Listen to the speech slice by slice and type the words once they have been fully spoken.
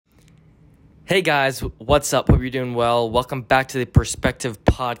Hey guys, what's up? Hope you're doing well. Welcome back to the Perspective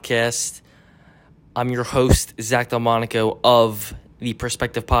Podcast. I'm your host, Zach Delmonico of the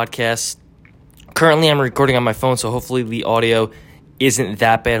Perspective Podcast. Currently, I'm recording on my phone, so hopefully the audio isn't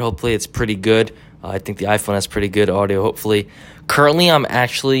that bad. Hopefully it's pretty good. I think the iPhone has pretty good audio, hopefully. Currently, I'm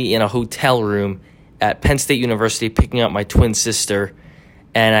actually in a hotel room at Penn State University picking up my twin sister,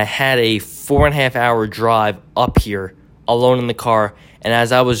 and I had a 4.5 hour drive up here alone in the car. And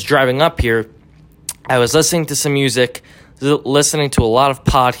as I was driving up here, I was listening to some music, listening to a lot of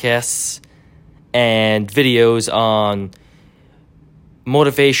podcasts and videos on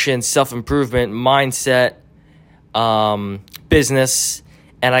motivation, self-improvement, mindset, business.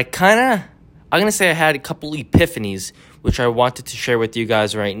 And I'm going to say I had a couple epiphanies, which I wanted to share with you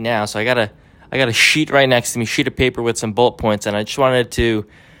guys right now. So I got a sheet right next to me, sheet of paper with some bullet points, and I just wanted to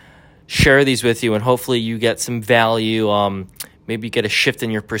share these with you, and hopefully you get some value. Maybe you get a shift in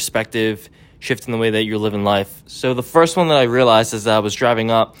your perspective, shift in the way that you're living life. So the first one that I realized as I was driving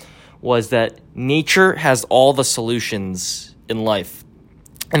up was that nature has all the solutions in life.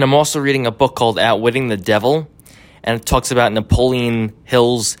 And I'm also reading a book called Outwitting the Devil, and it talks about Napoleon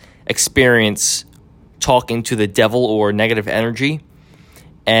Hill's experience talking to the devil or negative energy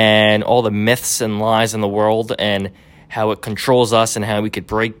and all the myths and lies in the world and how it controls us and how we could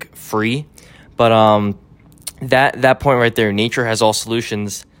break free. But that point right there, nature has all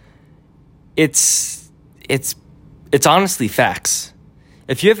solutions. It's honestly facts.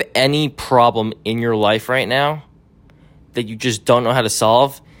 If you have any problem in your life right now that you just don't know how to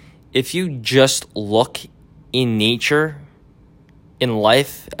solve, if you just look in nature, in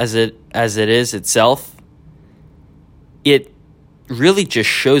life as it is itself, it really just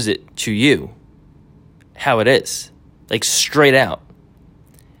shows it to you how it is, like straight out.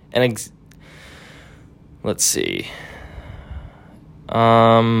 And let's see.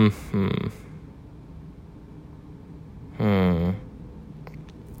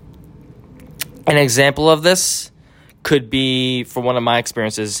 An example of this could be, for one of my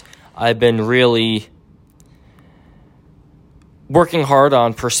experiences, I've been really working hard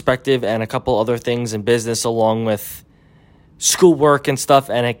on perspective and a couple other things in business along with schoolwork and stuff,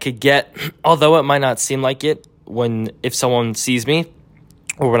 and it could get, although it might not seem like it if someone sees me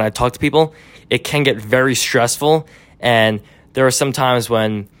or when I talk to people, it can get very stressful. And there are some times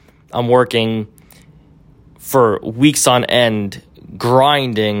when I'm working for weeks on end,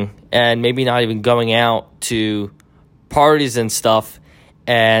 grinding, and maybe not even going out to parties and stuff,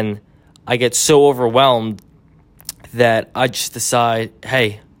 and I get so overwhelmed that I just decide,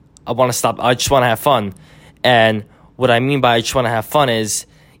 hey, I want to stop. I just want to have fun. And what I mean by I just want to have fun is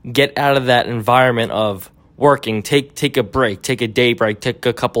get out of that environment of working, take a break, take a day break, take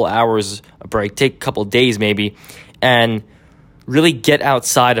a couple hours a break, take a couple days maybe, and really get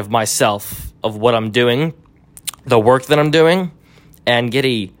outside of myself, of what I'm doing, the work that I'm doing, and get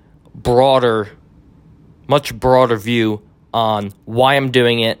a much broader view on why I'm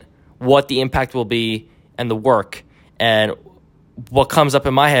doing it, what the impact will be, and the work. And what comes up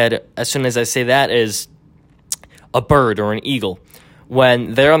in my head as soon as I say that is a bird or an eagle.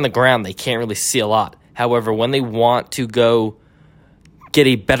 When they're on the ground, they can't really see a lot. However, when they want to go get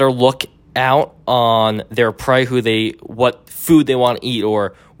a better look out on their prey, what food they want to eat,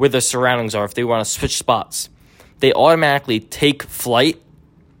 or where their surroundings are, if they want to switch spots, they automatically take flight,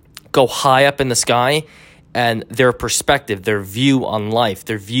 go high up in the sky, and their perspective, their view on life,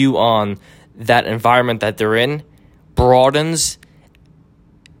 their view on that environment that they're in broadens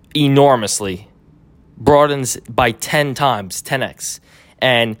enormously, broadens by 10 times, 10x.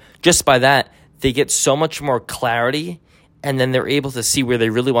 And just by that, they get so much more clarity, and then they're able to see where they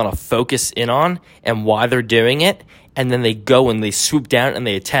really want to focus in on and why they're doing it. And then they go and they swoop down and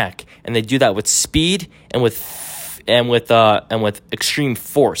they attack, and they do that with speed and with extreme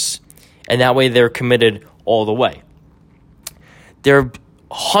force. And that way they're committed all the way. There are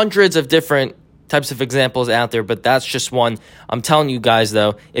hundreds of different types of examples out there, but that's just one. I'm telling you guys,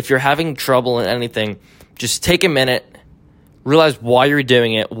 though, if you're having trouble in anything, just take a minute, realize why you're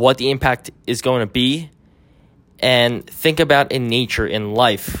doing it, what the impact is going to be, and think about in nature, in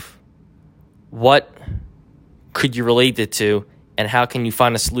life, what could you relate it to, and how can you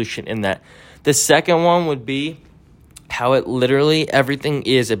find a solution in that. The second one would be how it literally, everything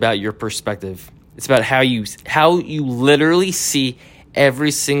is about your perspective. It's about how you literally see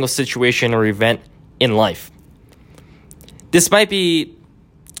every single situation or event in life. This might be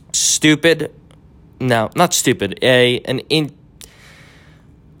stupid. No, not stupid. This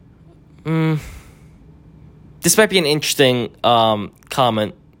might be an interesting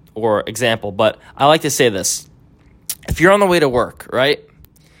comment or example, but I like to say this. If you're on the way to work, right,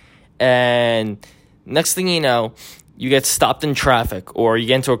 And next thing you know, you get stopped in traffic or you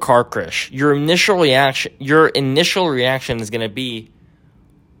get into a car crash. Your initial reaction is going to be,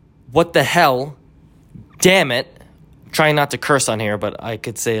 what the hell? Damn it. I'm trying not to curse on here, but I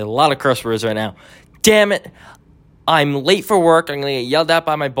could say a lot of curse words right now. Damn it. I'm late for work. I'm going to get yelled at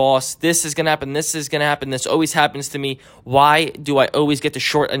by my boss. This is going to happen. This is going to happen. This always happens to me. Why do I always get the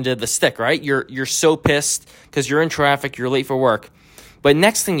short end of the stick, right? You're so pissed because you're in traffic. You're late for work. But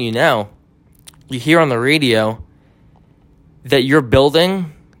next thing you know, you hear on the radio that your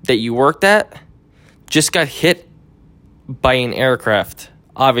building that you worked at just got hit by an aircraft.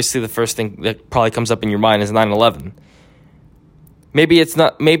 Obviously, the first thing that probably comes up in your mind is 9/11. Maybe it's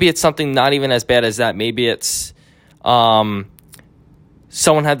not. Maybe it's something not even as bad as that. Maybe it's someone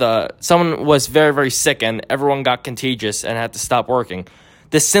was very, very sick and everyone got contagious and had to stop working.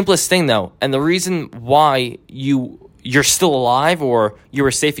 The simplest thing, though, and the reason why you're still alive or you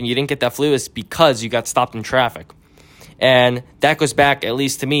were safe and you didn't get that flu is because you got stopped in traffic. And that goes back, at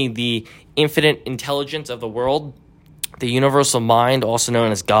least to me, the infinite intelligence of the world, the universal mind, also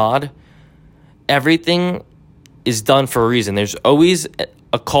known as God. Everything is done for a reason. There's always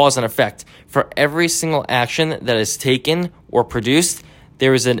a cause and effect. For every single action that is taken or produced,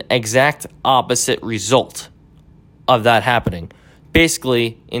 there is an exact opposite result of that happening.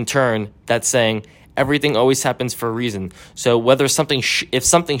 Basically, in turn, that's saying everything always happens for a reason. So whether if something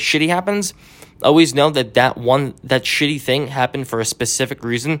shitty happens, always know that shitty thing happened for a specific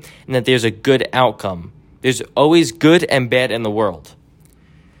reason and that there's a good outcome. There's always good and bad in the world.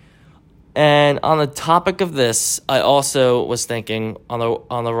 And on the topic of this, I also was thinking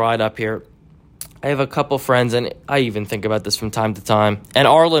on the ride up here, I have a couple friends, and I even think about this from time to time. And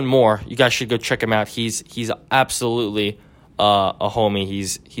Arlen Moore, you guys should go check him out. He's absolutely a homie.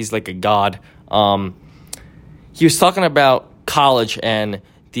 He's like a god. He was talking about college and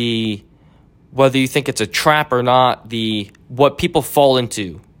whether you think it's a trap or not, what people fall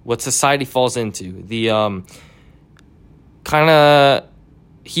into, what society falls into,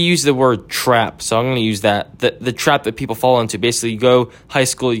 he used the word trap, so I'm going to use that. The trap that people fall into. Basically, you go high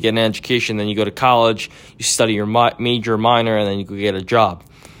school, you get an education, then you go to college, you study your major, minor, and then you go get a job.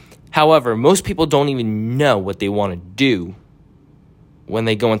 However, most people don't even know what they want to do when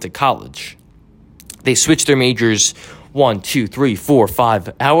they go into college. They switch their majors 1, 2, 3, 4,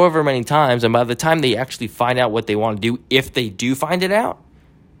 5, however many times, and by the time they actually find out what they want to do, if they do find it out,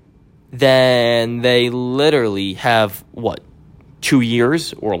 then they literally have, 2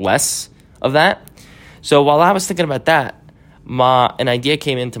 years or less of that. So while I was thinking about that, an idea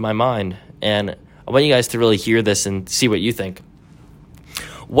came into my mind, and I want you guys to really hear this and see what you think.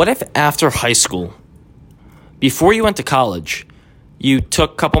 What if after high school, before you went to college, you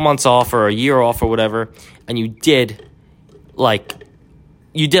took a couple months off or a year off or whatever, and you did a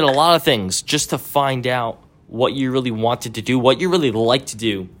lot of things just to find out what you really wanted to do, what you really like to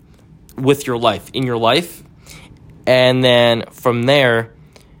do with your life, in your life. And then from there,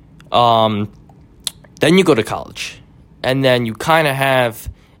 then you go to college. And then you kind of have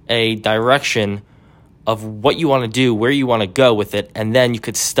a direction of what you want to do, where you want to go with it. And then you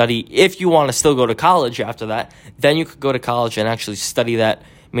could study, if you want to still go to college after that, then you could go to college and actually study that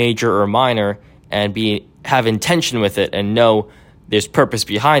major or minor and have intention with it and know there's purpose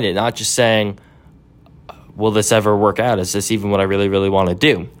behind it. Not just saying, will this ever work out? Is this even what I really, really want to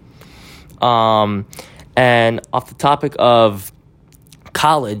do? And off the topic of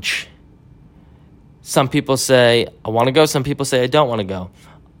college, some people say, I want to go. Some people say, I don't want to go.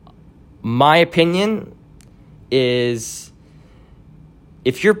 My opinion is,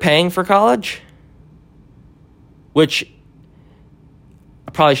 if you're paying for college, which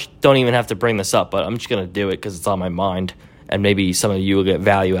I probably don't even have to bring this up, but I'm just going to do it because it's on my mind, and maybe some of you will get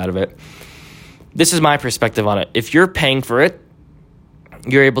value out of it. This is my perspective on it. If you're paying for it,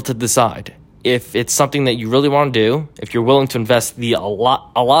 you're able to decide. If it's something that you really want to do, if you're willing to invest a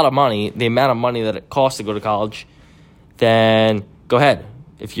lot of money, the amount of money that it costs to go to college, then go ahead.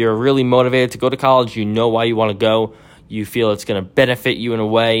 If you're really motivated to go to college, you know why you want to go, you feel it's going to benefit you in a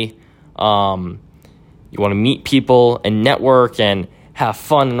way, you want to meet people and network and have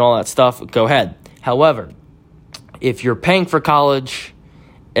fun and all that stuff, go ahead. However, if you're paying for college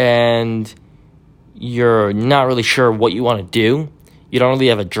and you're not really sure what you want to do, you don't really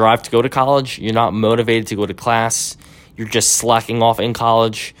have a drive to go to college, you're not motivated to go to class, you're just slacking off in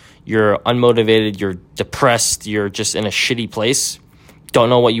college, you're unmotivated, you're depressed, you're just in a shitty place, don't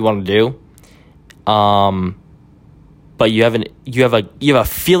know what you want to do, but you have a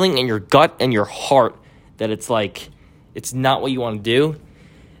feeling in your gut and your heart that it's like it's not what you want to do,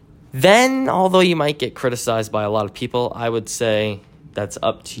 then although you might get criticized by a lot of people, I would say that's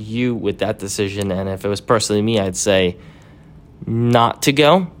up to you with that decision. And if it was personally me, I'd say not to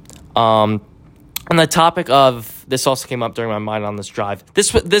go. On the topic of, this also came up during my mind on this drive.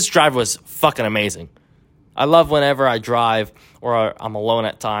 This drive was fucking amazing. I love whenever I drive or I'm alone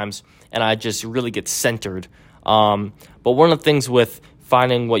at times and I just really get centered. But one of the things with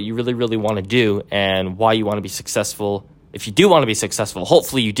finding what you really, really want to do and why you want to be successful, if you do want to be successful,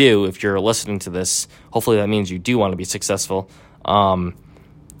 hopefully you do, if you're listening to this, hopefully that means you do want to be successful and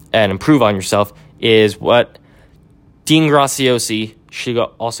improve on yourself, is what Dean Graziosi, should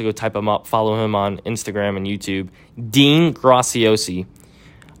also go type him up, follow him on Instagram and YouTube. Dean Graziosi,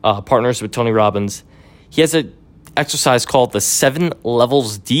 partners with Tony Robbins. He has an exercise called the 7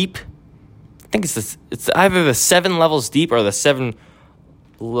 levels deep. I think it's either the 7 levels deep or the 7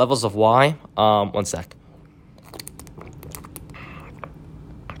 levels of why. One sec.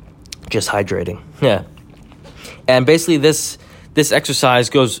 Just hydrating. Yeah. And basically this exercise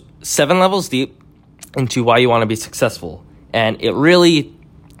goes 7 levels deep into why you want to be successful. And it really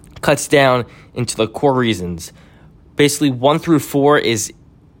cuts down into the core reasons. Basically, 1 through 4 is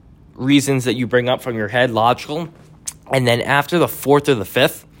reasons that you bring up from your head, logical. And then after the 4th or the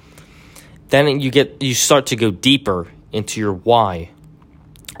 5th, then you start to go deeper into your why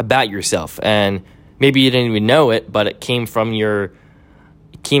about yourself. And maybe you didn't even know it, but it came from your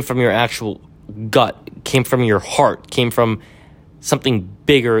actual gut, it came from your heart, came from something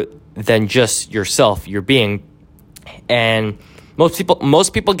bigger than just yourself, your being. And most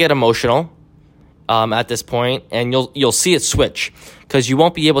people get emotional at this point, and you'll see it switch because you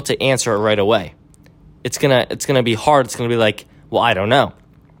won't be able to answer it right away. It's gonna be hard. It's gonna be like, well, I don't know,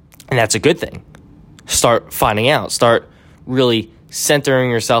 and that's a good thing. Start finding out. Start really centering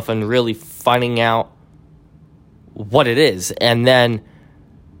yourself and really finding out what it is, and then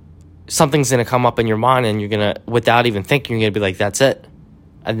something's gonna come up in your mind, and you're gonna, without even thinking, you're gonna be like, that's it,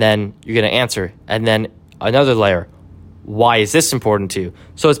 and then you're gonna answer, and then another layer. Why is this important to you?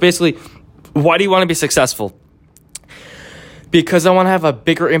 So it's basically, why do you want to be successful? Because I want to have a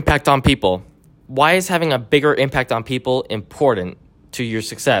bigger impact on people. Why is having a bigger impact on people important to your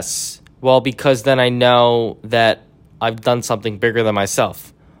success? Well, because then I know that I've done something bigger than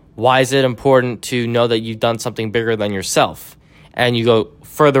myself. Why is it important to know that you've done something bigger than yourself? And you go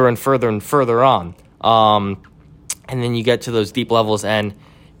further and further and further on. And then you get to those deep levels, and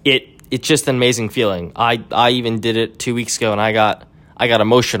it's just an amazing feeling. I even did it 2 weeks ago, and I got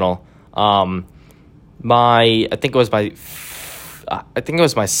emotional. I think it was my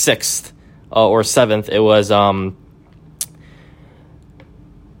 6th or 7th. It was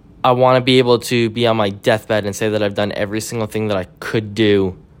I want to be able to be on my deathbed and say that I've done every single thing that I could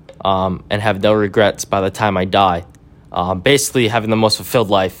do, and have no regrets by the time I die. Basically, having the most fulfilled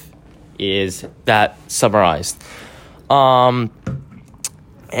life is that summarized.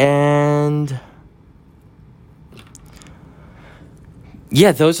 And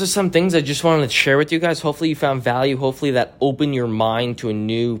yeah, those are some things I just wanted to share with you guys. Hopefully you found value. Hopefully that opened your mind to a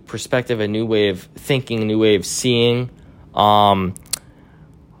new perspective, a new way of thinking, a new way of seeing.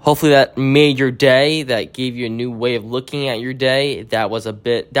 Hopefully that made your day, that gave you a new way of looking at your day. That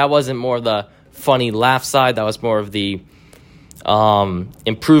wasn't more the funny laugh side. That was more of the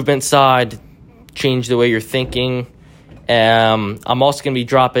improvement side. Change the way you're thinking. I'm also going to be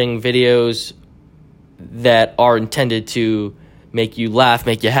dropping videos that are intended to make you laugh,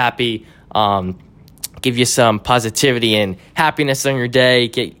 make you happy, give you some positivity and happiness on your day,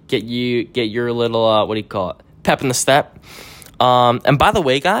 get your little pep in the step. And by the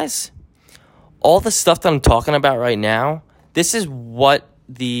way, guys, all the stuff that I'm talking about right now, this is what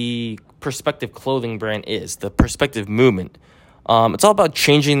the Perspective Clothing brand is, the Perspective movement. It's all about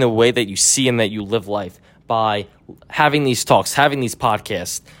changing the way that you see and that you live life by having these talks, having these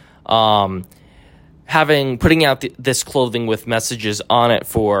podcasts, putting out this clothing with messages on it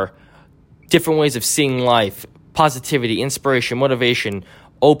for different ways of seeing life, positivity, inspiration, motivation,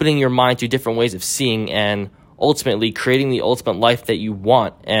 opening your mind to different ways of seeing, and ultimately creating the ultimate life that you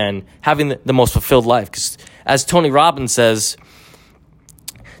want and having the most fulfilled life. Because as Tony Robbins says,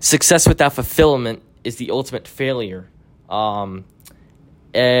 success without fulfillment is the ultimate failure.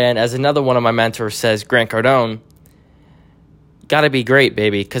 And as another one of my mentors says, Grant Cardone, gotta be great,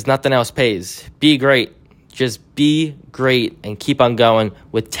 baby, because nothing else pays. Be great. Just be great and keep on going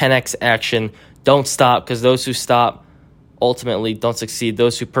with 10x action. Don't stop, because those who stop ultimately don't succeed.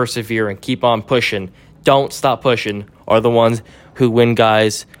 Those who persevere and keep on pushing, don't stop pushing, are the ones who win,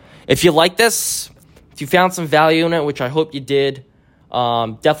 guys. If you like this, if you found some value in it, which I hope you did,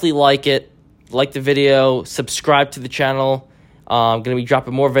 definitely like it. Like the video, subscribe to the channel. I'm going to be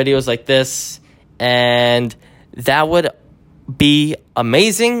dropping more videos like this, and that would be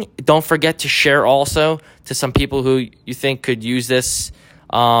amazing. Don't forget to share also to some people who you think could use this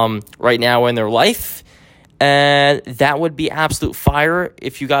right now in their life. And that would be absolute fire.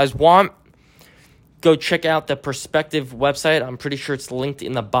 If you guys want, go check out the Perspective website. I'm pretty sure it's linked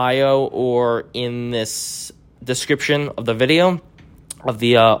in the bio or in this description of the video, of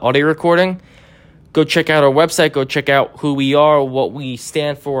the audio recording. Go check out our website. Go check out who we are, what we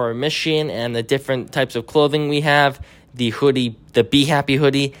stand for, our mission, and the different types of clothing we have. The hoodie, the Be Happy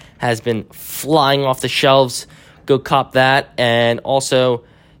hoodie, has been flying off the shelves. Go cop that. And also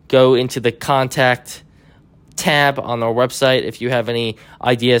go into the contact tab on our website if you have any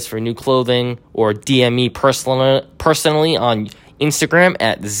ideas for new clothing, or DM me personally on Instagram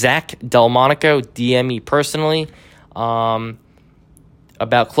at Zach Delmonico. DM me personally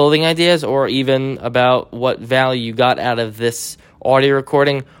about clothing ideas, or even about what value you got out of this audio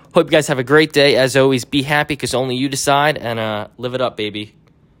recording. Hope you guys have a great day. As always, be happy because only you decide, and live it up, baby.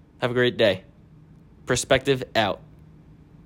 Have a great day. Perspective out.